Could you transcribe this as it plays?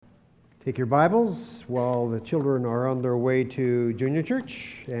Take your Bibles while the children are on their way to junior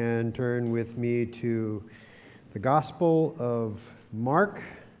church and turn with me to the Gospel of Mark,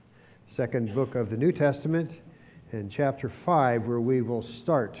 second book of the New Testament, and chapter 5, where we will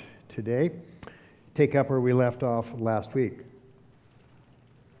start today. Take up where we left off last week.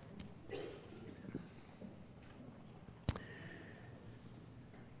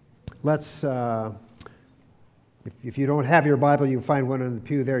 Let's If you don't have your Bible, you can find one in the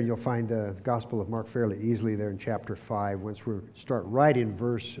pew there. You'll find the Gospel of Mark fairly easily there in chapter 5. Once we start right in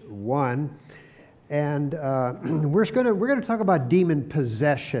verse 1. And we're going to talk about demon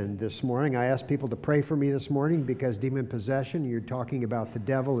possession this morning. I asked people to pray for me this morning because demon possession, you're talking about the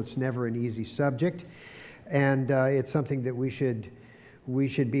devil. It's never an easy subject. And it's something that we should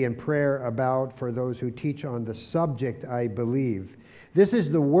be in prayer about for those who teach on the subject, I believe. This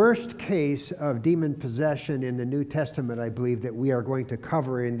is the worst case of demon possession in the New Testament, I believe, that we are going to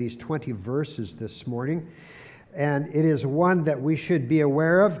cover in these 20 verses this morning. And it is one that we should be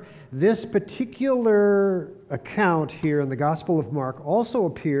aware of. This particular account here in the Gospel of Mark also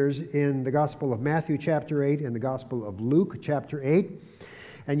appears in the Gospel of Matthew chapter 8 and the Gospel of Luke chapter 8.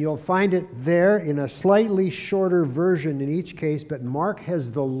 And you'll find it there in a slightly shorter version in each case, but Mark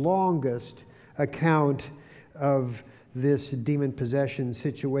has the longest account of this demon possession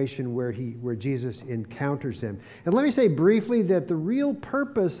situation where Jesus encounters them. And let me say briefly that the real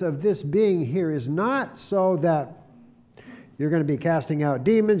purpose of this being here is not so that you're going to be casting out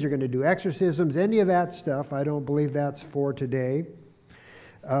demons, you're going to do exorcisms, any of that stuff. I don't believe that's for today.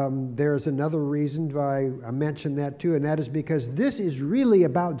 There's another reason why I mentioned that too, and that is because this is really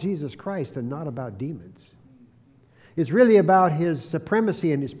about Jesus Christ and not about demons. It's really about His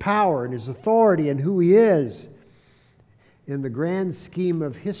supremacy and His power and His authority and who He is in the grand scheme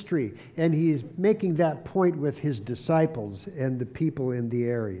of history. And He's making that point with His disciples and the people in the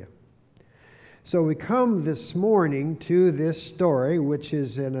area. So we come this morning to this story, which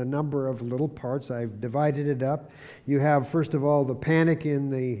is in a number of little parts. I've divided it up. You have, first of all, the panic in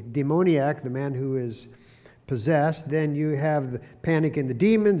the demoniac, the man who is possessed. Then you have the panic in the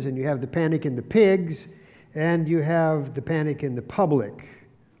demons, and you have the panic in the pigs, and you have the panic in the public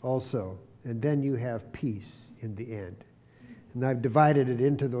also. And then you have peace in the end. And I've divided it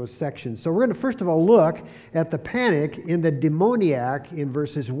into those sections. So we're going to first of all look at the panic in the demoniac in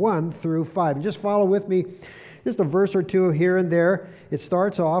verses 1 through 5. And just follow with me just a verse or two here and there. It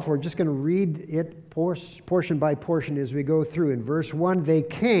starts off, we're just going to read it portion by portion as we go through. In verse 1, they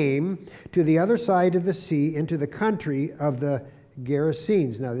came to the other side of the sea into the country of the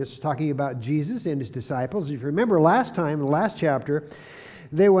Gerasenes. Now this is talking about Jesus and His disciples. If you remember last time, in the last chapter,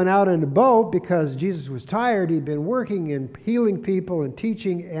 they went out in a boat because Jesus was tired. He'd been working and healing people and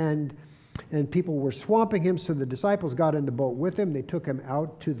teaching, and people were swamping Him. So the disciples got in the boat with Him. They took Him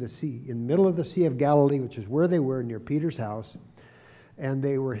out to the sea, in the middle of the Sea of Galilee, which is where they were, near Peter's house. And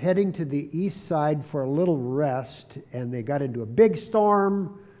they were heading to the east side for a little rest, and they got into a big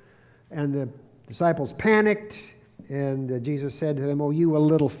storm, and the disciples panicked, and Jesus said to them, "Oh, you a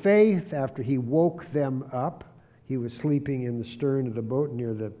little faith," after He woke them up. He was sleeping in the stern of the boat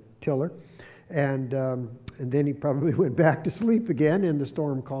near the tiller. And then he probably went back to sleep again, and the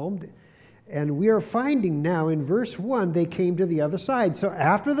storm calmed. And we are finding now in verse 1, they came to the other side. So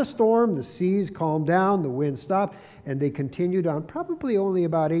after the storm, the seas calmed down, the wind stopped, and they continued on, probably only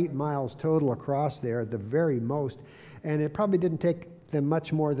about 8 miles total across there at the very most. And it probably didn't take them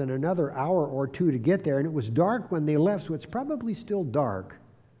much more than another hour or two to get there. And it was dark when they left, so it's probably still dark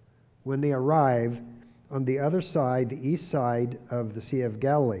when they arrive on the other side, the east side of the Sea of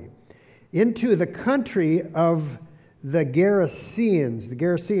Galilee, into the country of the Gerasenes. The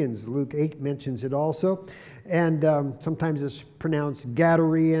Gerasenes, Luke 8 mentions it also, and sometimes it's pronounced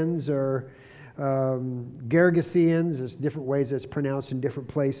Gadareans or Gergesenes. There's different ways it's pronounced in different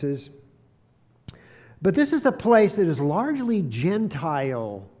places. But this is a place that is largely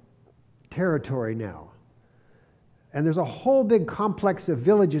Gentile territory now. And there's a whole big complex of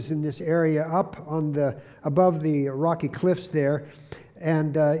villages in this area up on above the rocky cliffs there.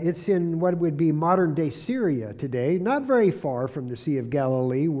 And it's in what would be modern-day Syria today, not very far from the Sea of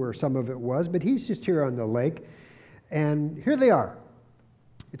Galilee where some of it was, but he's just here on the lake. And here they are.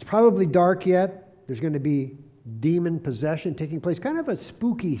 It's probably dark yet. There's going to be demon possession taking place. Kind of a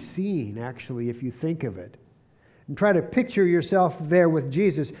spooky scene, actually, if you think of it. And try to picture yourself there with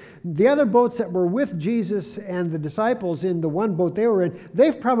Jesus. The other boats that were with Jesus and the disciples in the one boat they were in,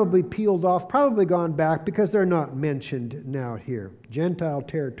 they've probably peeled off, probably gone back because they're not mentioned now here. Gentile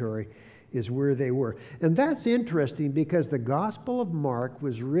territory is where they were. And that's interesting because the Gospel of Mark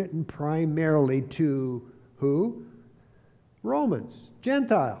was written primarily to who? Romans,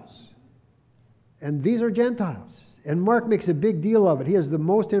 Gentiles. And these are Gentiles. And Mark makes a big deal of it. He has the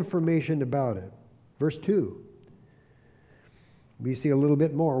most information about it. Verse 2. We see a little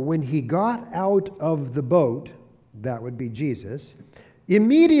bit more. When he got out of the boat, that would be Jesus,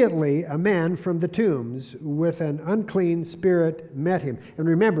 immediately a man from the tombs with an unclean spirit met him. And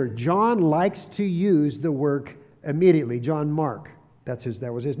remember, John likes to use the word immediately. John Mark,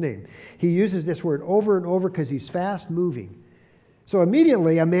 that was his name. He uses this word over and over because he's fast moving. So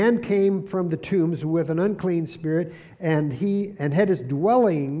immediately a man came from the tombs with an unclean spirit, and had his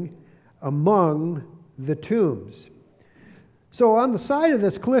dwelling among the tombs. So on the side of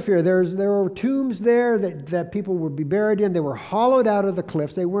this cliff here, there were tombs there that people would be buried in. They were hollowed out of the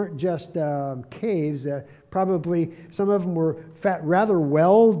cliffs. They weren't just caves. Probably some of them were rather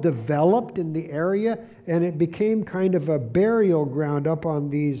well developed in the area, and it became kind of a burial ground up on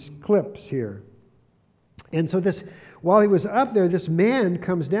these cliffs here. And so while he was up there, this man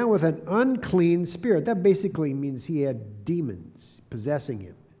comes down with an unclean spirit. That basically means he had demons possessing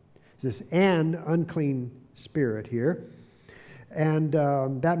him. This an unclean spirit here. And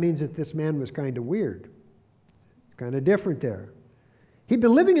that means that this man was kind of weird, kind of different there. He'd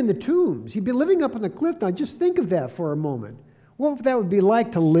been living in the tombs. He'd been living up on the cliff. Now just think of that for a moment. What that would be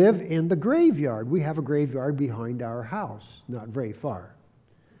like to live in the graveyard. We have a graveyard behind our house, not very far.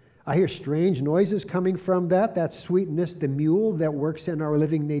 I hear strange noises coming from that. That's Sweetness, the mule that works in our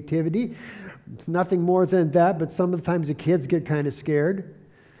living nativity. It's nothing more than that, but sometimes the kids get kind of scared.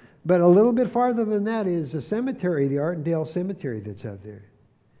 But a little bit farther than that is a cemetery, the Artendale Cemetery that's out there.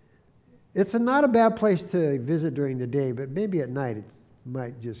 It's not a bad place to visit during the day, but maybe at night it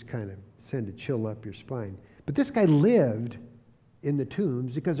might just kind of send a chill up your spine. But this guy lived in the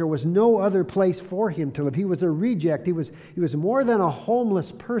tombs because there was no other place for him to live. He was a reject. He was more than a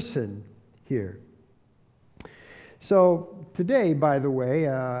homeless person here. So today, by the way,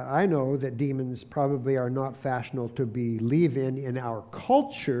 I know that demons probably are not fashionable to believe in our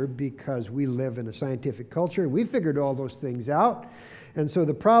culture because we live in a scientific culture. We figured all those things out. And so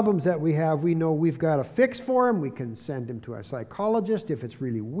the problems that we have, we know we've got a fix for them. We can send them to a psychologist if it's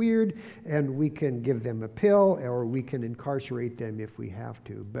really weird, and we can give them a pill, or we can incarcerate them if we have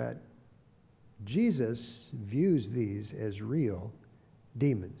to. But Jesus views these as real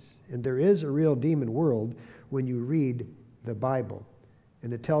demons. And there is a real demon world when you read the Bible.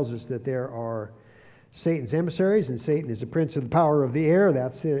 And it tells us that there are Satan's emissaries, and Satan is the prince of the power of the air.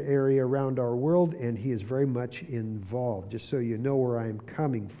 That's the area around our world, and he is very much involved, just so you know where I'm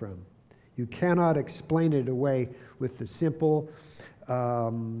coming from. You cannot explain it away with the simple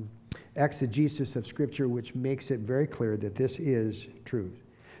exegesis of Scripture, which makes it very clear that this is truth.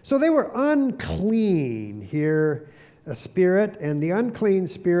 So they were unclean here, a spirit, and the unclean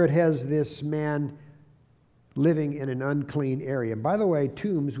spirit has this man living in an unclean area. And by the way,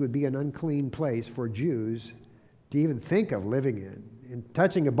 tombs would be an unclean place for Jews to even think of living in. And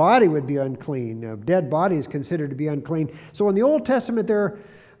touching a body would be unclean. A dead body is considered to be unclean. So in the Old Testament,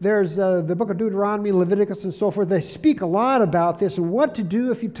 there's the book of Deuteronomy, Leviticus, and so forth. They speak a lot about this and what to do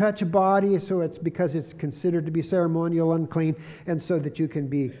if you touch a body. So it's because it's considered to be ceremonial unclean, and so that you can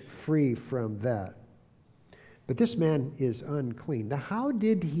be free from that. But this man is unclean. Now, how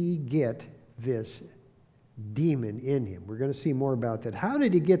did he get this demon in him? We're going to see more about that. How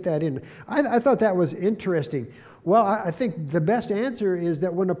did he get that in? I thought that was interesting. Well, I think the best answer is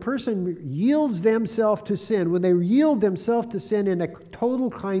that when a person yields themselves to sin, when they yield themselves to sin in a total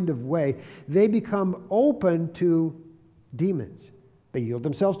kind of way, they become open to demons. They yield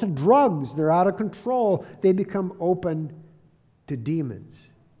themselves to drugs. They're out of control. They become open to demons.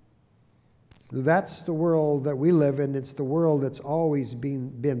 That's the world that we live in. It's the world that's always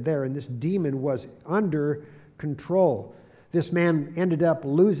been there. And this demon was under control. This man ended up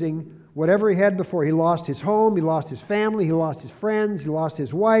losing whatever he had before. He lost his home. He lost his family. He lost his friends. He lost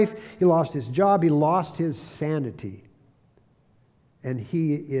his wife. He lost his job. He lost his sanity. And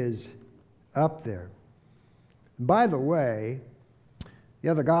he is up there. By the way, the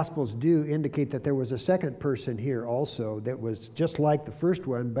other Gospels do indicate that there was a second person here also that was just like the first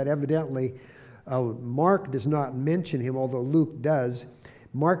one, but evidently Mark does not mention him, although Luke does.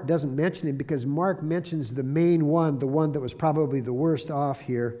 Mark doesn't mention him because Mark mentions the main one, the one that was probably the worst off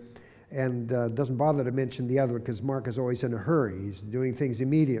here, and doesn't bother to mention the other one because Mark is always in a hurry. He's doing things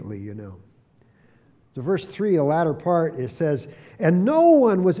immediately, you know. So verse 3, the latter part, it says, "And no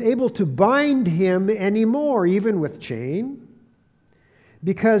one was able to bind him anymore, even with chain,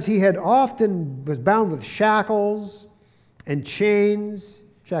 because he had often was bound with shackles and chains."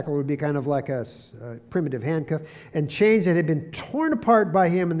 Shackle would be kind of like a primitive handcuff. "And chains that had been torn apart by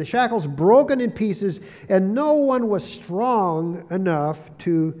him, and the shackles broken in pieces, and no one was strong enough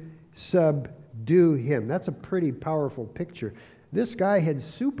to subdue subdue him. That's a pretty powerful picture. This guy had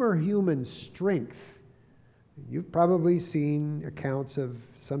superhuman strength. You've probably seen accounts of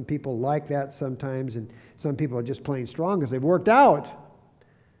some people like that sometimes, and some people are just plain strong because they've worked out,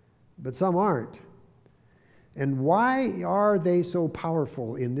 but some aren't. And why are they so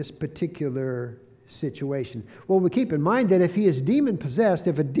powerful in this particular situation? Well, we keep in mind that if he is demon-possessed,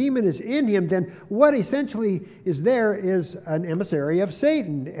 if a demon is in him, then what essentially is there is an emissary of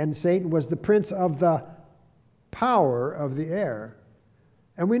Satan, and Satan was the prince of the power of the air.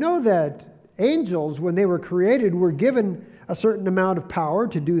 And we know that angels, when they were created, were given a certain amount of power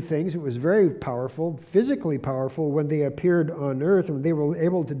to do things. It was very powerful, physically powerful when they appeared on earth, and they were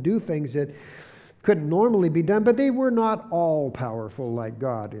able to do things that couldn't normally be done, but they were not all powerful like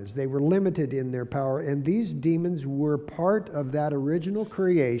God is. They were limited in their power, and these demons were part of that original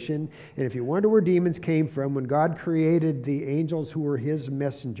creation. And if you wonder where demons came from, when God created the angels who were his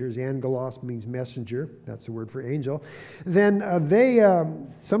messengers, angelos means messenger, that's the word for angel, then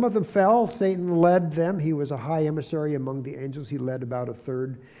some of them fell. Satan led them. He was a high emissary among the angels. He led about a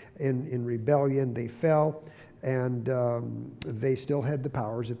third in rebellion. They fell. And they still had the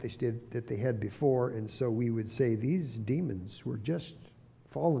powers that they had before. And so we would say these demons were just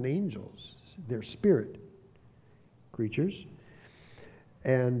fallen angels. They're spirit creatures.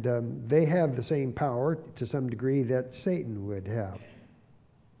 And they have the same power to some degree that Satan would have.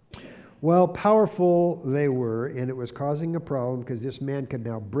 Well, powerful they were, and it was causing a problem because this man could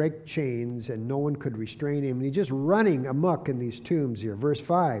now break chains and no one could restrain him. And he's just running amok in these tombs here. Verse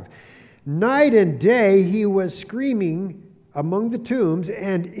 5. Night and day he was screaming among the tombs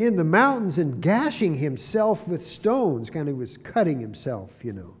and in the mountains and gashing himself with stones. Kind of was cutting himself,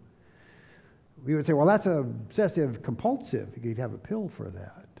 you know. We would say, well, that's obsessive compulsive. You could have a pill for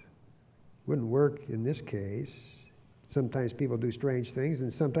that. Wouldn't work in this case. Sometimes people do strange things,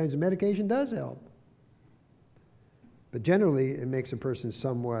 and sometimes the medication does help. But generally, it makes a person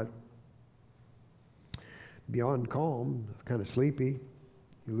somewhat beyond calm, kind of sleepy.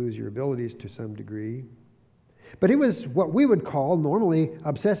 You lose your abilities to some degree. But he was what we would call normally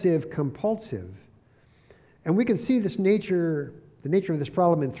obsessive compulsive. And we can see the nature of this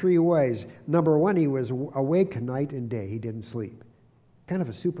problem in three ways. Number one, he was awake night and day. He didn't sleep. Kind of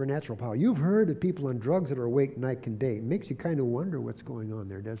a supernatural power. You've heard of people on drugs that are awake night and day. It makes you kind of wonder what's going on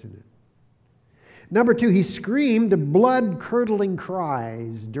there, doesn't it? Number two, he screamed blood-curdling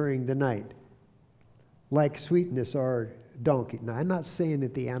cries during the night, like sweetness or donkey. Now, I'm not saying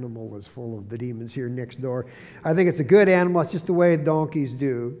that the animal was full of the demons here next door. I think it's a good animal. It's just the way donkeys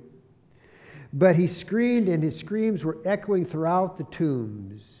do. But he screamed, and his screams were echoing throughout the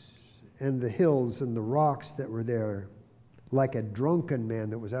tombs and the hills and the rocks that were there, like a drunken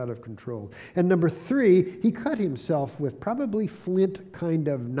man that was out of control. And number three, he cut himself with probably flint kind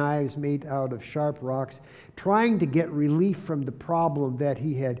of knives made out of sharp rocks, trying to get relief from the problem that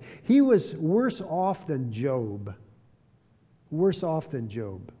he had. He was worse off than Job. Worse off than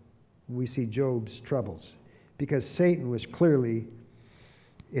Job. We see Job's troubles because Satan was clearly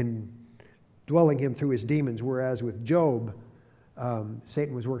indwelling him through his demons, whereas with Job,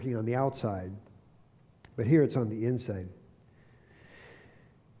 Satan was working on the outside. But here it's on the inside.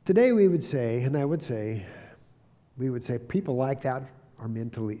 Today we would say, and I would say, we would say people like that are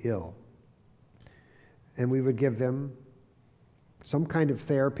mentally ill. And we would give them some kind of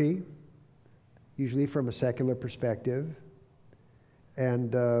therapy, usually from a secular perspective,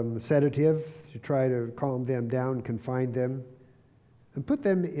 and sedative to try to calm them down, confine them, and put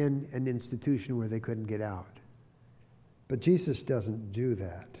them in an institution where they couldn't get out. But Jesus doesn't do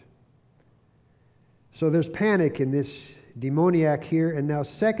that. So there's panic in this demoniac here, and now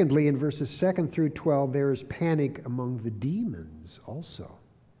secondly, in verses 2 through 12, there is panic among the demons also.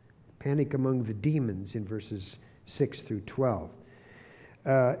 Panic among the demons in verses 6 through 12.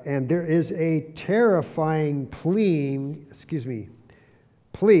 And there is a terrifying plea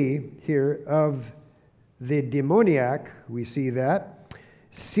here of the demoniac. We see that.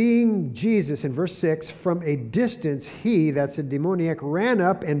 Seeing Jesus in verse 6, from a distance, he, that's a demoniac, ran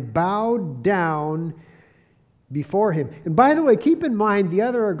up and bowed down before him. And by the way, keep in mind the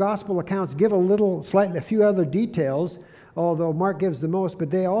other gospel accounts give a few other details, although Mark gives the most,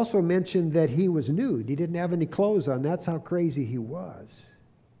 but they also mention that he was nude. He didn't have any clothes on. That's how crazy he was.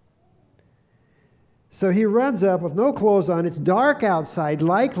 So he runs up with no clothes on. It's dark outside,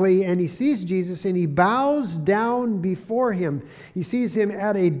 likely, and he sees Jesus, and he bows down before him. He sees him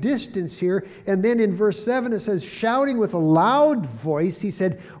at a distance here. And then in verse 7, it says, shouting with a loud voice, he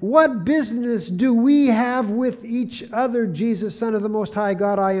said, "What business do we have with each other, Jesus, Son of the Most High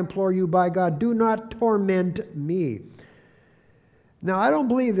God? I implore you by God, do not torment me." Now, I don't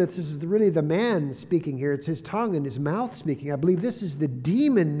believe that this is really the man speaking here. It's his tongue and his mouth speaking. I believe this is the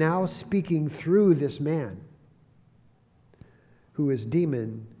demon now speaking through this man who is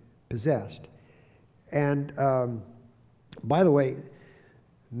demon possessed. And by the way,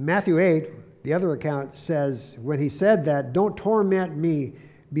 Matthew 8, the other account says, when he said that, don't torment me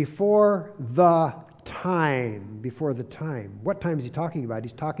before the time. Before the time. What time is he talking about?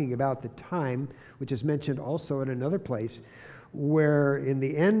 He's talking about the time, which is mentioned also in another place, where in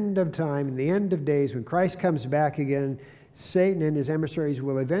the end of time, in the end of days, when Christ comes back again, Satan and his emissaries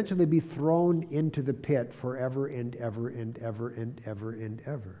will eventually be thrown into the pit forever and ever and ever and ever and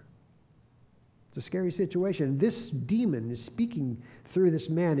ever. It's a scary situation. This demon is speaking through this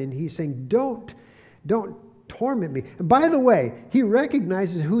man, and he's saying, don't torment me. And by the way, he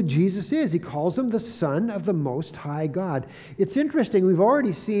recognizes who Jesus is. He calls him the Son of the Most High God. It's interesting. We've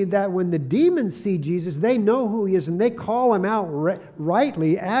already seen that when the demons see Jesus, they know who he is, and they call him out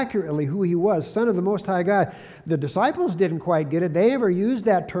rightly, accurately, who he was, Son of the Most High God. The disciples didn't quite get it. They never used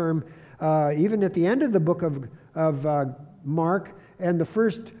that term, even at the end of the book of Mark, and the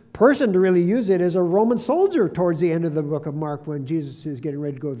first person to really use it is a Roman soldier towards the end of the book of Mark when Jesus is getting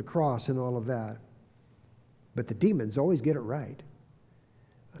ready to go to the cross and all of that. But the demons always get it right.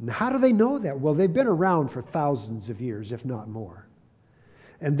 And how do they know that? Well, they've been around for thousands of years, if not more.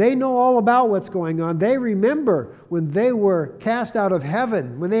 And they know all about what's going on. They remember when they were cast out of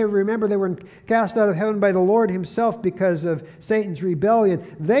heaven, when they remember they were cast out of heaven by the Lord himself because of Satan's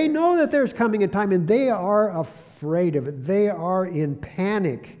rebellion. They know that there's coming a time, and they are afraid of it. They are in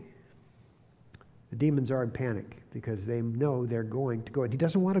panic. The demons are in panic because they know they're going to go. And he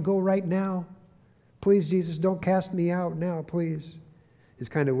doesn't want to go right now. Please, Jesus, don't cast me out now, please, is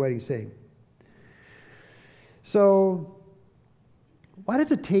kind of what he's saying. So, why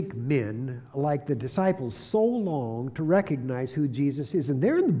does it take men like the disciples so long to recognize who Jesus is? And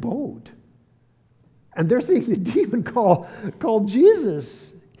they're in the boat. And they're seeing the demon call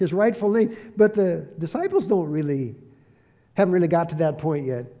Jesus his rightful name. But the disciples haven't really got to that point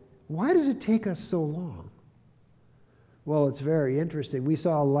yet. Why does it take us so long? Well, it's very interesting. We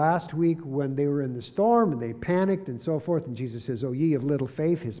saw last week when they were in the storm and they panicked and so forth, and Jesus says, "O ye of little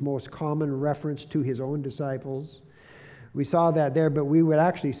faith," his most common reference to his own disciples. We saw that there, but we would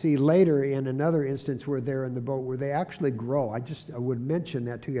actually see later in another instance where they're in the boat where they actually grow. I would mention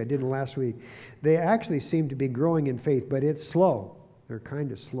that to you. I didn't last week. They actually seem to be growing in faith, but it's slow. They're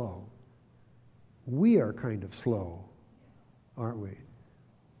kind of slow. We are kind of slow, aren't we?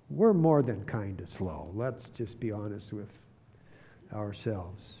 We're more than kind of slow. Let's just be honest with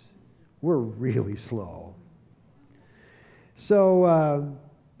ourselves. We're really slow. So,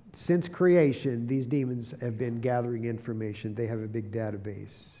 since creation, these demons have been gathering information. They have a big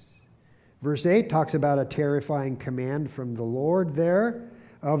database. Verse 8 talks about a terrifying command from the Lord there,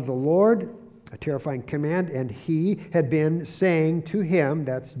 of the Lord, a terrifying command, and he had been saying to him,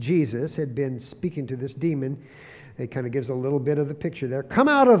 that's Jesus, had been speaking to this demon. It kind of gives a little bit of the picture there. Come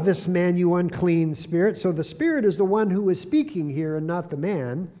out of this man, you unclean spirit. So the spirit is the one who is speaking here and not the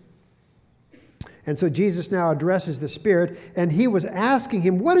man. And so Jesus now addresses the spirit, and he was asking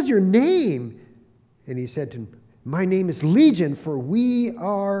him, what is your name? And he said to him, my name is Legion, for we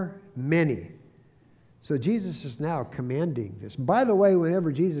are many. So Jesus is now commanding this. By the way,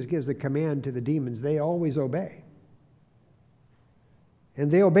 whenever Jesus gives a command to the demons, they always obey. And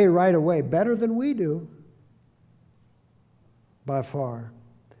they obey right away, better than we do. By far.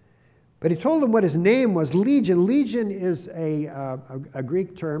 But he told them what his name was, Legion. Legion is a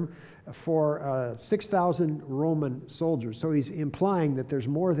Greek term for 6,000 Roman soldiers. So he's implying that there's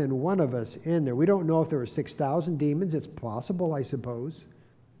more than one of us in there. We don't know if there were 6,000 demons. It's possible, I suppose.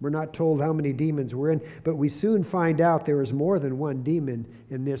 We're not told how many demons were in, but we soon find out there is more than one demon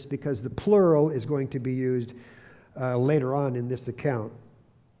in this because the plural is going to be used later on in this account.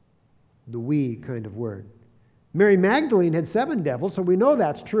 The we kind of word. Mary Magdalene had 7 devils, so we know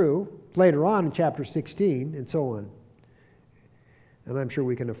that's true later on in chapter 16 and so on. And I'm sure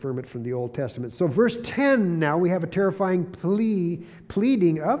we can affirm it from the Old Testament. So verse 10 now, we have a terrifying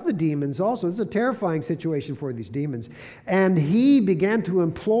pleading of the demons also. This is a terrifying situation for these demons. And he began to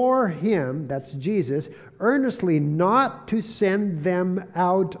implore him, that's Jesus, earnestly not to send them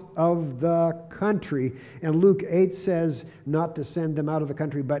out of the country. And Luke 8 says not to send them out of the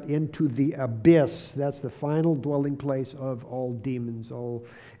country, but into the abyss. That's the final dwelling place of all demons,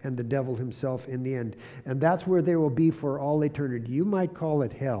 and the devil himself in the end. And that's where they will be for all eternity. You might call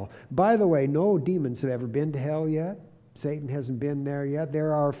it hell. By the way, no demons have ever been to hell yet. Satan hasn't been there yet.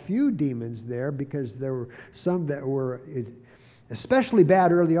 There are a few demons there because there were some that were especially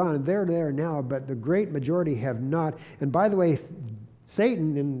bad early on, and they're there now, but the great majority have not. And by the way,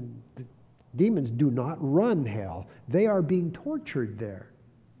 Satan and the demons do not run hell. They are being tortured there.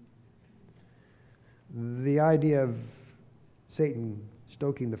 The idea of Satan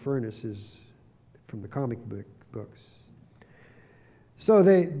stoking the furnace is from the comic books. So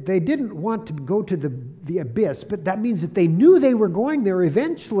they didn't want to go to the abyss, but that means that they knew they were going there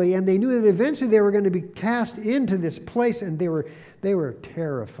eventually, and they knew that eventually they were going to be cast into this place, and they were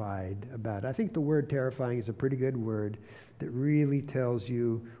terrified about it. I think the word terrifying is a pretty good word that really tells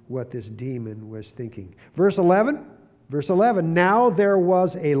you what this demon was thinking. Verse 11, now there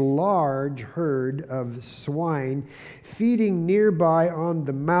was a large herd of swine feeding nearby on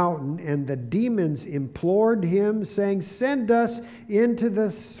the mountain, and the demons implored him, saying, "Send us into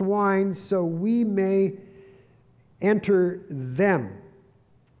the swine so we may enter them."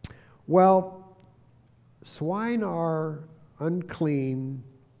 Well, swine are unclean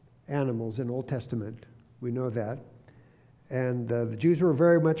animals in Old Testament. We know that. And the Jews were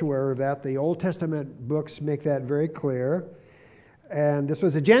very much aware of that. The Old Testament books make that very clear. And this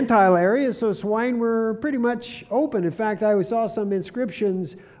was a Gentile area, so swine were pretty much open. In fact, I saw some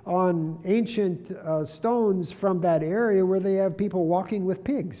inscriptions on ancient stones from that area where they have people walking with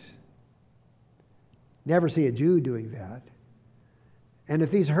pigs. Never see a Jew doing that. And if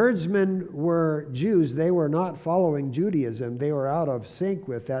these herdsmen were Jews, they were not following Judaism. They were out of sync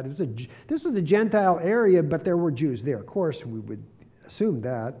with that. This was a Gentile area, but there were Jews there. Of course, we would assume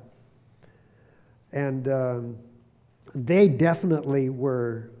that. And they definitely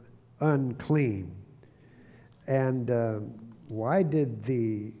were unclean. And why did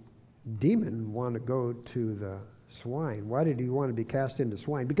the demon want to go to the swine? Why did he want to be cast into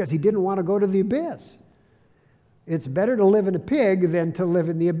swine? Because he didn't want to go to the abyss. It's better to live in a pig than to live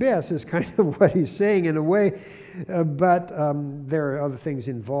in the abyss, is kind of what he's saying in a way. But there are other things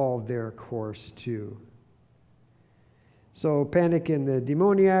involved there, of course, too. So panic in the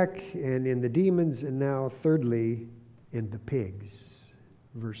demoniac and in the demons, and now thirdly, in the pigs.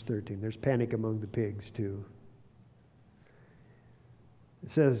 Verse 13. There's panic among the pigs, too. It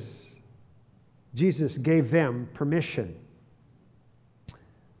says, Jesus gave them permission.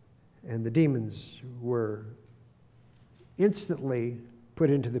 And the demons were instantly put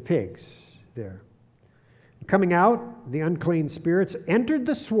into the pigs there. Coming out, the unclean spirits entered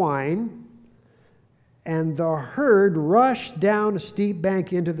the swine, and the herd rushed down a steep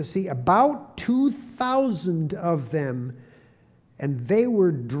bank into the sea, about 2,000 of them, and they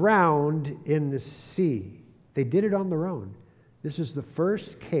were drowned in the sea. They did it on their own. This is the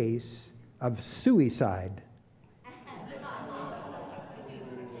first case of suicide.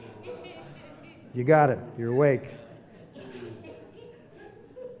 You got it. You're awake.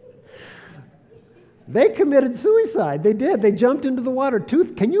 They committed suicide. They did. They jumped into the water.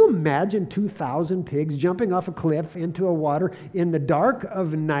 Can you imagine 2,000 pigs jumping off a cliff into a water in the dark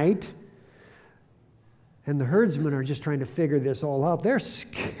of night? And the herdsmen are just trying to figure this all out. They're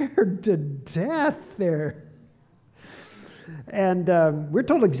scared to death there. And we're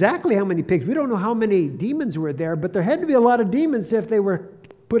told exactly how many pigs. We don't know how many demons were there, but there had to be a lot of demons if they were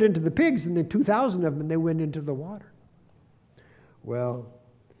put into the pigs, and then 2,000 of them, and they went into the water. Well,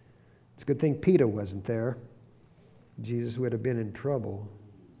 it's a good thing PETA wasn't there. Jesus would have been in trouble.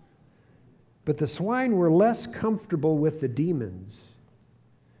 But the swine were less comfortable with the demons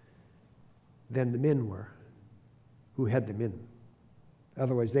than the men were who had them in.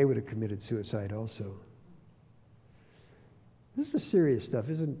 Otherwise, they would have committed suicide also. This is serious stuff,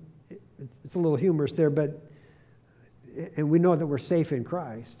 isn't it? It's a little humorous there, and we know that we're safe in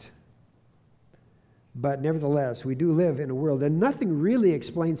Christ. But nevertheless, we do live in a world, and nothing really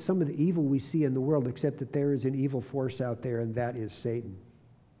explains some of the evil we see in the world except that there is an evil force out there, and that is Satan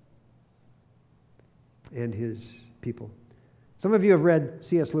and his people. Some of you have read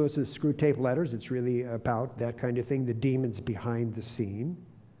C.S. Lewis's Screw Tape Letters. It's really about that kind of thing, the demons behind the scene.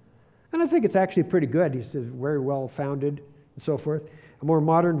 And I think it's actually pretty good. He's very well founded and so forth. A more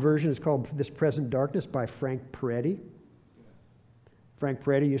modern version is called This Present Darkness by Frank Peretti. Frank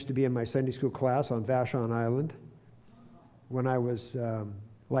Peretti used to be in my Sunday school class on Vashon Island when I was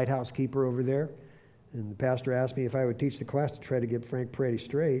lighthouse keeper over there. And the pastor asked me if I would teach the class to try to get Frank Peretti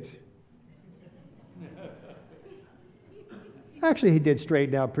straight. Actually, he did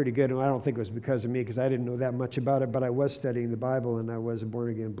straighten out pretty good, and I don't think it was because of me, because I didn't know that much about it, but I was studying the Bible, and I was a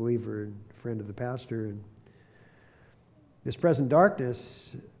born-again believer and friend of the pastor. And This Present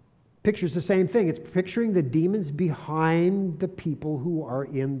Darkness pictures the same thing. It's picturing the demons behind the people who are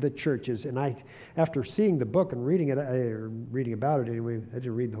in the churches. And after seeing the book and reading it, or reading about it anyway, I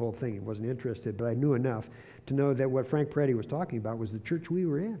didn't read the whole thing. I wasn't interested, but I knew enough to know that what Frank Peretti was talking about was the church we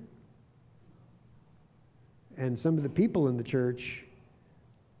were in. And some of the people in the church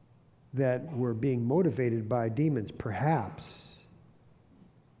that were being motivated by demons, perhaps.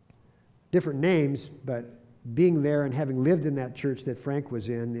 Different names, but being there and having lived in that church that Frank was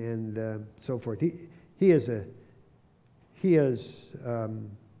in and so forth. He is a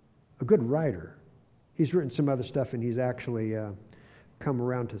good writer. He's written some other stuff, and he's actually come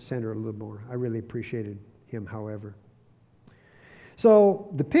around to center a little more. I really appreciated him, however. So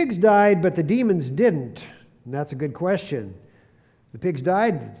the pigs died, but the demons didn't. And that's a good question. The pigs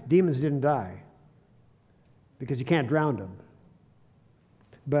died, demons didn't die, because you can't drown them.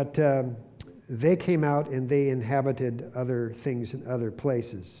 But they came out and they inhabited other things in other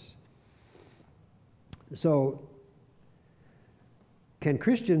places. So, can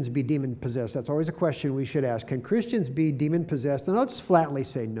Christians be demon-possessed? That's always a question we should ask. Can Christians be demon-possessed? And I'll just flatly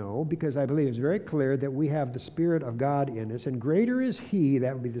say no, because I believe it's very clear that we have the Spirit of God in us, and greater is He,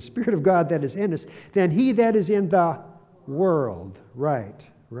 that would be the Spirit of God that is in us, than he that is in the world. Right.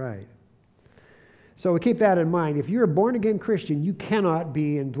 So we keep that in mind. If you're a born-again Christian, you cannot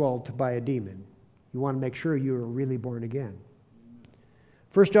be indwelt by a demon. You want to make sure you're really born again.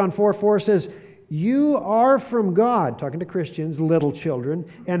 1 John 4:4 says, "You are from God," talking to Christians, little children,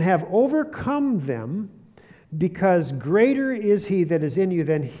 "and have overcome them, because greater is He that is in you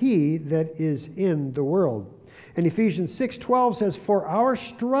than he that is in the world." And Ephesians 6:12 says, "For our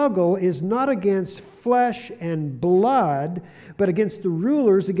struggle is not against flesh and blood, but against the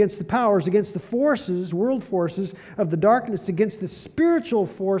rulers, against the powers, against the forces, world forces of the darkness, against the spiritual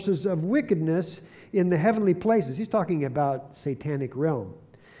forces of wickedness in the heavenly places." He's talking about satanic realm.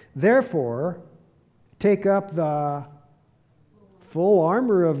 "Therefore, take up the full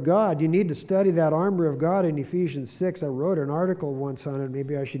armor of God." You need to study that armor of God in Ephesians 6. I wrote an article once on it.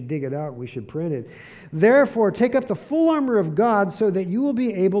 Maybe I should dig it out. We should print it. "Therefore, take up the full armor of God so that you will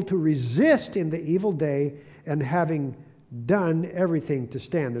be able to resist in the evil day, and having done everything to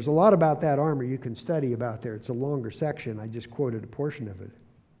stand." There's a lot about that armor you can study about there. It's a longer section. I just quoted a portion of it.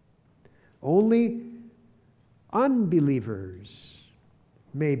 Only unbelievers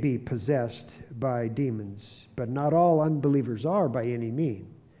may be possessed by demons, but not all unbelievers are by any means.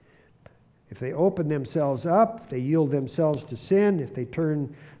 If they open themselves up, they yield themselves to sin, if they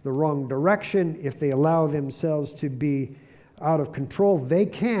turn the wrong direction, if they allow themselves to be out of control, they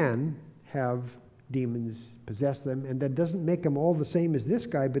can have demons possess them. And that doesn't make them all the same as this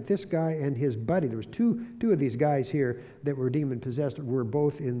guy, but this guy and his buddy, there was two of these guys here that were demon possessed, were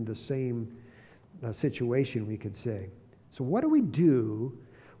both in the same situation, we could say. So what do we do?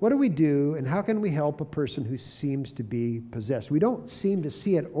 What do we do, and how can we help a person who seems to be possessed? We don't seem to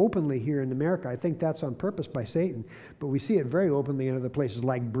see it openly here in America. I think that's on purpose by Satan, but we see it very openly in other places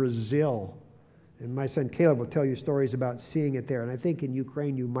like Brazil. And my son Caleb will tell you stories about seeing it there. And I think in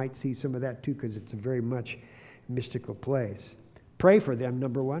Ukraine you might see some of that too, because it's a very much mystical place. Pray for them,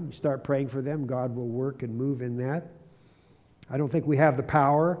 number one. You start praying for them, God will work and move in that. I don't think we have the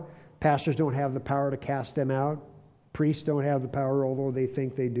power. Pastors don't have the power to cast them out. Priests don't have the power, although they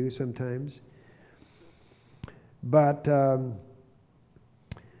think they do sometimes. But some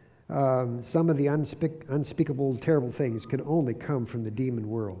of the unspeakable, terrible things can only come from the demon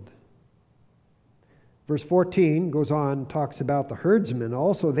world. Verse 14 goes on, talks about the herdsmen.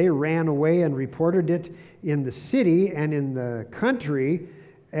 Also, they ran away and reported it in the city and in the country,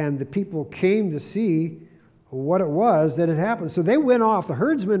 and the people came to see what it was that had happened. So they went off. The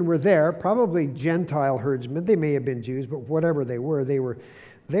herdsmen were there, probably Gentile herdsmen. They may have been Jews, but whatever they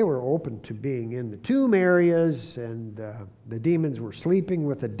were open to being in the tomb areas, and the demons were sleeping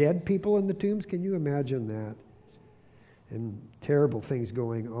with the dead people in the tombs. Can you imagine that? And terrible things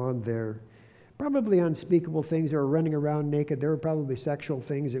going on there. Probably unspeakable things. They were running around naked. There were probably sexual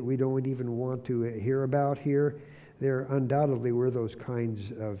things that we don't even want to hear about here. There undoubtedly were those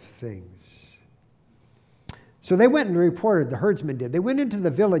kinds of things. So they went and reported, the herdsmen did. They went into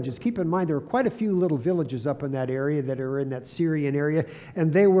the villages. Keep in mind, there were quite a few little villages up in that area that are in that Syrian area,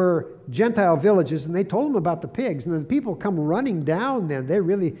 and they were Gentile villages, and they told them about the pigs. And the people come running down then. They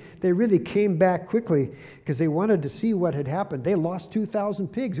really came back quickly because they wanted to see what had happened. They lost 2,000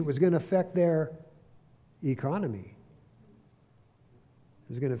 pigs. It was going to affect their economy. It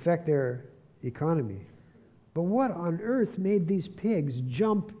was going to affect their economy. But what on earth made these pigs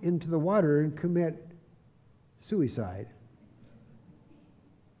jump into the water and commit suicide?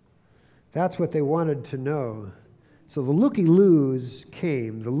 That's what they wanted to know. So the looky-loos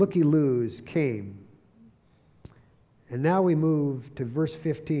came. The looky-loos came. And now we move to verse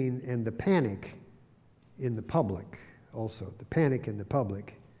 15 and the panic in the public also. The panic in the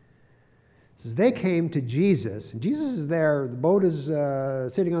public. It says they came to Jesus. And Jesus is there. The boat is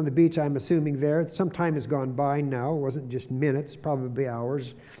sitting on the beach, I'm assuming there. Some time has gone by now. It wasn't just minutes, probably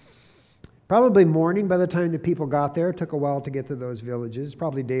hours. Probably morning by the time the people got there. It took a while to get to those villages.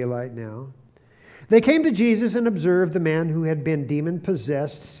 Probably daylight now. They came to Jesus and observed the man who had been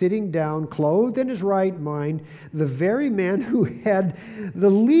demon-possessed, sitting down, clothed in his right mind, the very man who had the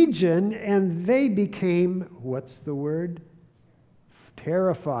legion, and they became, what's the word?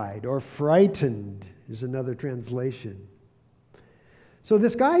 Terrified or frightened is another translation. So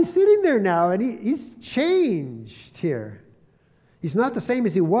this guy's sitting there now, and he's changed here. He's not the same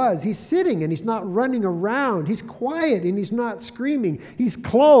as he was. He's sitting and he's not running around. He's quiet and he's not screaming. He's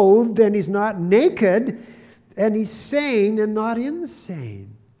clothed and he's not naked. And he's sane and not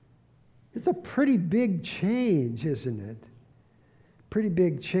insane. It's a pretty big change, isn't it? Pretty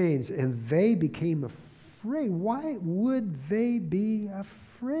big change. And they became afraid. Why would they be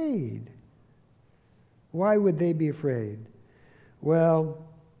afraid? Why would they be afraid? Well,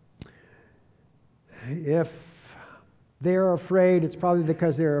 if they're afraid, it's probably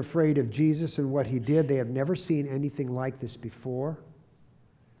because they're afraid of Jesus and what he did. They have never seen anything like this before.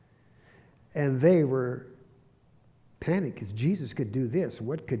 And they were panicked. If Jesus could do this,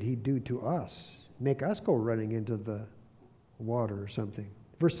 what could he do to us? Make us go running into the water or something.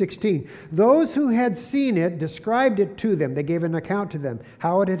 Verse 16, those who had seen it described it to them. They gave an account to them,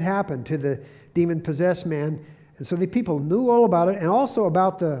 how it had happened to the demon-possessed man. And so the people knew all about it, and also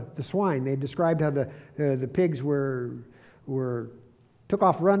about the swine. They described how the pigs took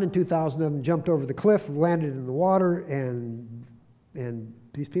off running. 2,000 of them jumped over the cliff, landed in the water, and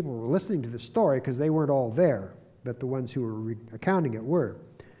these people were listening to the story because they weren't all there, but the ones who were recounting it were.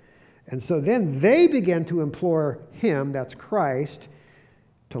 And so then they began to implore him, that's Christ,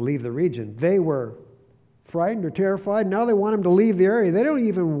 to leave the region. They were frightened or terrified. Now they want him to leave the area. They don't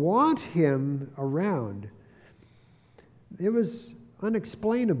even want him around. It was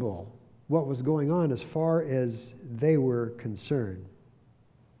unexplainable what was going on as far as they were concerned.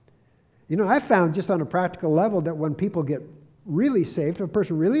 You know, I found just on a practical level that when people get really saved, if a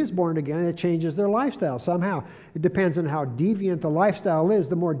person really is born again, it changes their lifestyle somehow. It depends on how deviant the lifestyle is.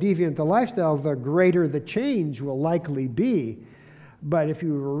 The more deviant the lifestyle, the greater the change will likely be. But if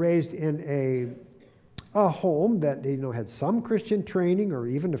you were raised in a home that had some Christian training, or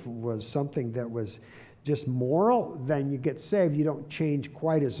even if it was something that was just moral, then you get saved. You don't change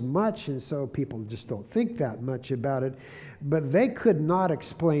quite as much, and so people just don't think that much about it. But they could not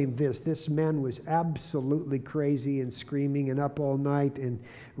explain this. This man was absolutely crazy and screaming and up all night and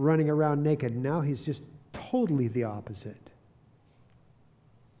running around naked. Now he's just totally the opposite.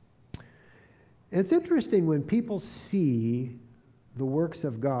 It's interesting when people see the works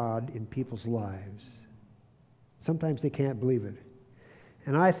of God in people's lives. Sometimes they can't believe it.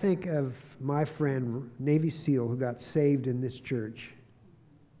 And I think of my friend, Navy SEAL, who got saved in this church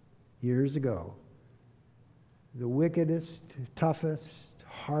years ago. The wickedest, toughest,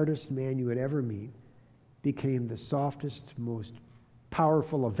 hardest man you would ever meet became the softest, most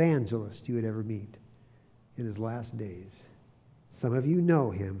powerful evangelist you would ever meet in his last days. Some of you know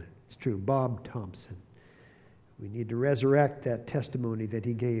him. It's true, Bob Thompson. We need to resurrect that testimony that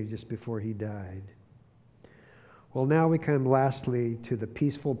he gave just before he died. Well, now we come lastly to the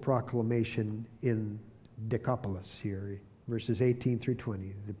peaceful proclamation in Decapolis here, verses 18 through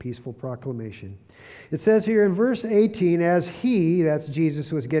 20, the peaceful proclamation. It says here in verse 18, as he, that's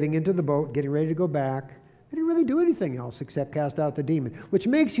Jesus, was getting into the boat, getting ready to go back, they didn't really do anything else except cast out the demon, which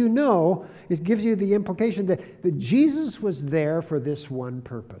makes you know, it gives you the implication that Jesus was there for this one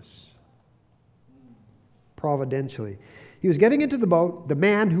purpose, providentially. He was getting into the boat. The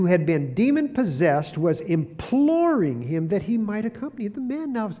man who had been demon-possessed was imploring him that he might accompany. The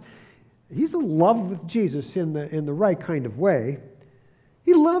man now, he's in love with Jesus in the right kind of way.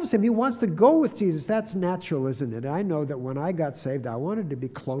 He loves him. He wants to go with Jesus. That's natural, isn't it? I know that when I got saved, I wanted to be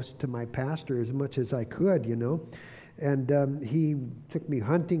close to my pastor as much as I could, And he took me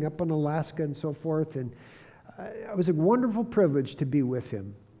hunting up in Alaska and so forth. And it was a wonderful privilege to be with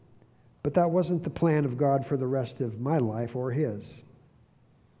him. But that wasn't the plan of God for the rest of my life or his.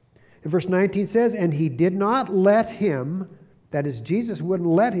 And verse 19 says, and he did not let him, that is, Jesus wouldn't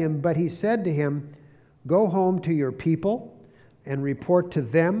let him, but he said to him, go home to your people and report to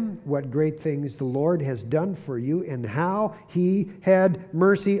them what great things the Lord has done for you and how he had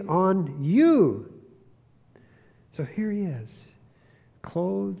mercy on you. So here he is,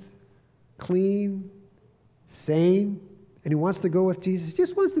 clothed, clean, sane, and he wants to go with Jesus. He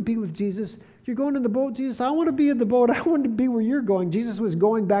just wants to be with Jesus. You're going in the boat, Jesus. I want to be in the boat. I want to be where you're going. Jesus was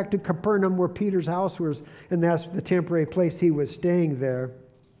going back to Capernaum where Peter's house was, and that's the temporary place he was staying there.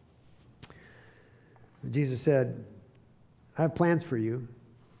 Jesus said, I have plans for you.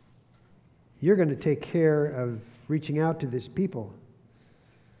 You're going to take care of reaching out to this people.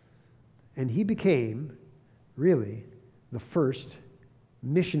 And he became, really, the first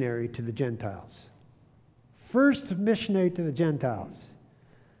missionary to the Gentiles. First missionary to the Gentiles.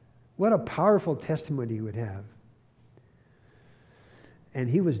 What a powerful testimony he would have. And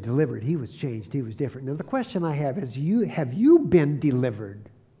he was delivered. He was changed. He was different. Now the question I have is, have you been delivered?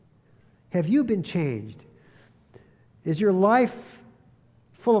 Have you been changed? Is your life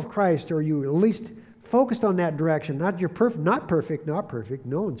full of Christ, or are you at least focused on that direction? Not perfect.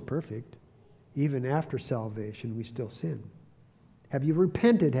 No one's perfect. Even after salvation, we still sin. Have you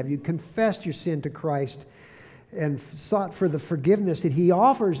repented? Have you confessed your sin to Christ and sought for the forgiveness that he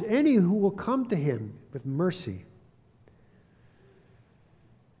offers any who will come to him with mercy?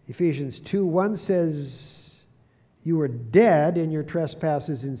 Ephesians 2:1 says, "You were dead in your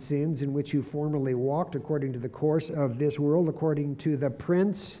trespasses and sins in which you formerly walked according to the course of this world, according to the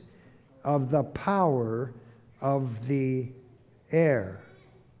prince of the power of the air,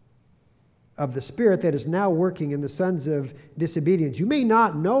 of the spirit that is now working in the sons of disobedience." You may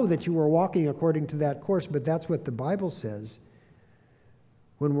not know that you were walking according to that course, but that's what the Bible says.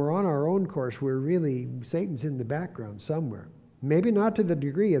 When we're on our own course, Satan's in the background somewhere. Maybe not to the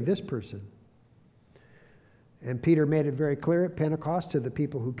degree of this person. And Peter made it very clear at Pentecost to the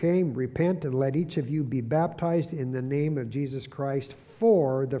people who came, "Repent and let each of you be baptized in the name of Jesus Christ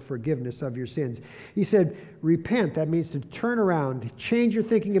for the forgiveness of your sins." He said, repent. That means to turn around, change your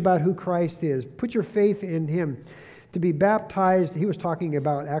thinking about who Christ is, put your faith in him. To be baptized, he was talking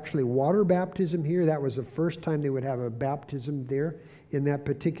about actually water baptism here. That was the first time they would have a baptism there in that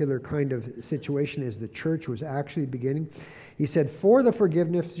particular kind of situation as the church was actually beginning. He said, for the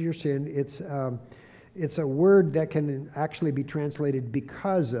forgiveness of your sin. It's a word that can actually be translated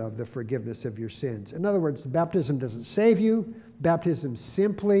because of the forgiveness of your sins. In other words, baptism doesn't save you. Baptism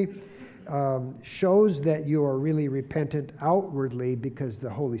simply shows that you are really repentant outwardly because the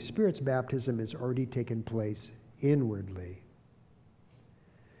Holy Spirit's baptism has already taken place inwardly.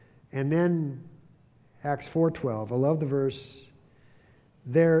 And then Acts 4:12, I love the verse,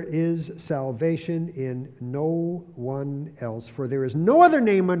 "There is salvation in no one else, for there is no other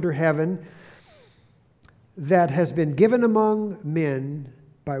name under heaven that has been given among men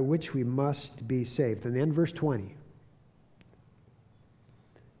by which we must be saved." And then verse 20.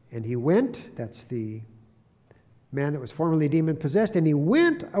 "And he went," that's the man that was formerly demon-possessed, "and he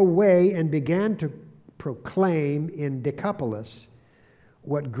went away and began to proclaim in Decapolis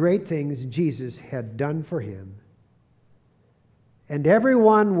what great things Jesus had done for him. And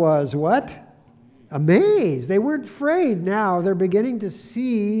everyone was" what? Amazed. They weren't afraid now. They're beginning to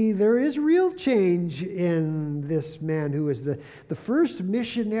see there is real change in this man who is the first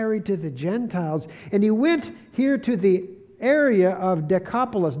missionary to the Gentiles. And he went here to the area of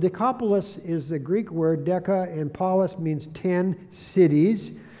Decapolis. Decapolis is the Greek word, deca, and polis means 10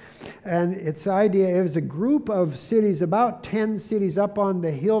 cities. And its idea, it was a group of cities, about 10 cities up on the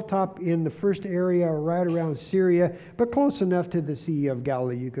hilltop in the first area right around Syria, but close enough to the Sea of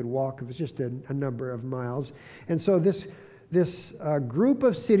Galilee you could walk. It was just a number of miles. And so this group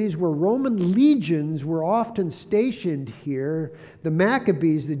of cities where Roman legions were often stationed here. The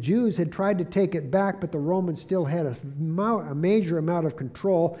Maccabees, the Jews, had tried to take it back, but the Romans still had a major amount of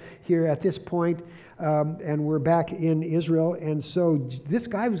control here at this point. And we're back in Israel. And so this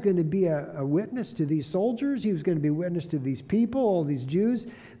guy was going to be a witness to these soldiers. He was going to be a witness to these people, all these Jews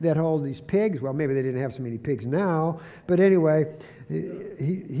that hold these pigs. Well, maybe they didn't have so many pigs now. But anyway,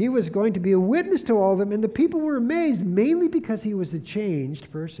 he was going to be a witness to all of them. And the people were amazed, mainly because he was a changed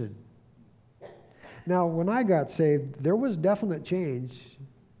person. Now, when I got saved, there was definite change.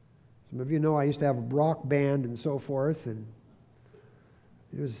 Some of you know I used to have a rock band and so forth. And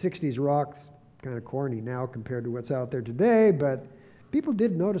it was 60s rock. Kind of corny now compared to what's out there today, but people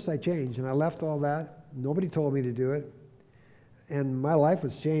did notice I changed, and I left all that. Nobody told me to do it. And my life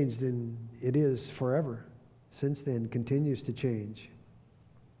was changed, and it is forever. Since then, continues to change.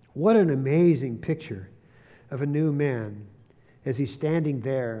 What an amazing picture of a new man as he's standing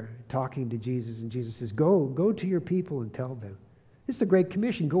there talking to Jesus, and Jesus says, go to your people and tell them. It's the Great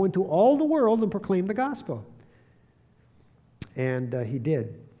Commission. Go into all the world and proclaim the gospel. And he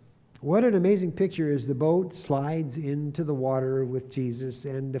did. What an amazing picture as the boat slides into the water with Jesus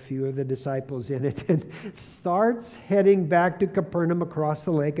and a few of the disciples in it and starts heading back to Capernaum across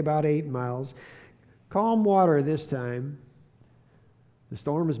the lake about 8 miles. Calm water this time. The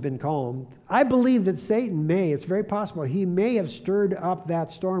storm has been calmed. I believe that Satan it's very possible, he may have stirred up that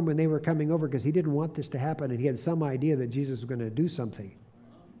storm when they were coming over because he didn't want this to happen and he had some idea that Jesus was going to do something.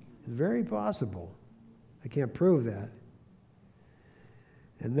 It's very possible. I can't prove that.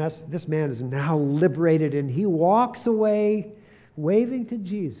 And this man is now liberated, and he walks away waving to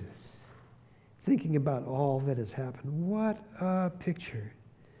Jesus. thinking about all that has happened. What a picture.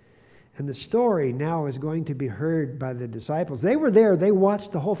 And the story now is going to be heard by the disciples. They were there. They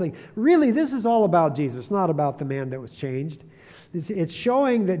watched the whole thing. Really, this is all about Jesus, not about the man that was changed. It's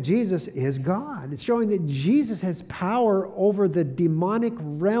showing that Jesus is God. It's showing that Jesus has power over the demonic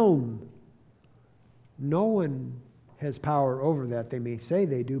realm. No one has power over that. They may say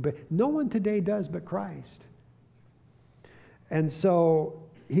they do, but no one today does but Christ. And so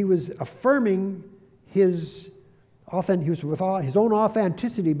he was affirming his with his own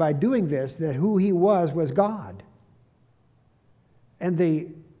authenticity by doing this, that who he was God. And the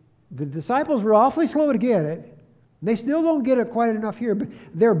disciples were awfully slow to get it. They still don't get it quite enough here, but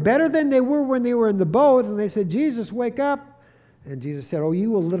they're better than they were when they were in the boat, and they said, Jesus, wake up. And Jesus said, oh,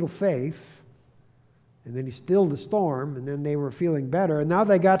 you a little faith. And then he stilled the storm, and then they were feeling better. And now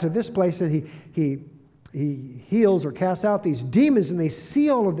they got to this place, and he heals or casts out these demons, and they see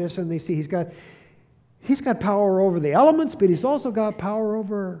all of this, and they see He's got power over the elements, but he's also got power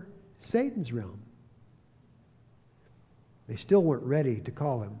over Satan's realm. They still weren't ready to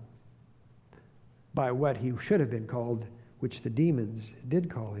call him by what he should have been called, which the demons did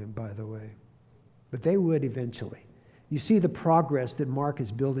call him, by the way. But they would eventually. You see the progress that Mark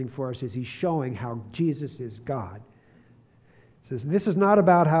is building for us as he's showing how Jesus is God. He says, this is not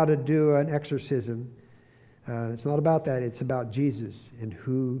about how to do an exorcism. It's not about that. It's about Jesus and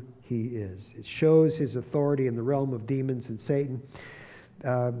who he is. It shows his authority in the realm of demons and Satan,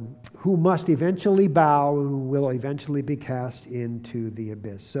 who must eventually bow and will eventually be cast into the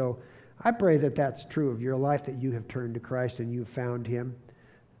abyss. So I pray that that's true of your life, that you have turned to Christ and you've found him.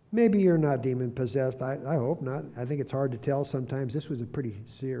 Maybe you're not demon-possessed. I hope not. I think it's hard to tell sometimes. This was a pretty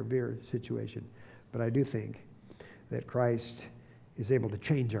severe situation. But I do think that Christ is able to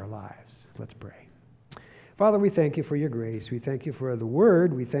change our lives. Let's pray. Father, we thank you for your grace. We thank you for the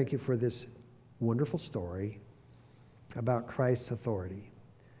word. We thank you for this wonderful story about Christ's authority.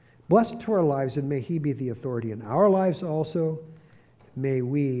 Bless it to our lives, and may he be the authority in our lives also. May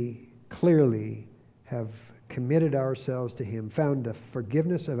we clearly have committed ourselves to him, found the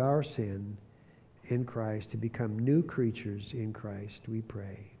forgiveness of our sin in Christ, to become new creatures in Christ, we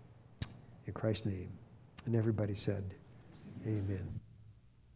pray. In Christ's name. And everybody said, amen.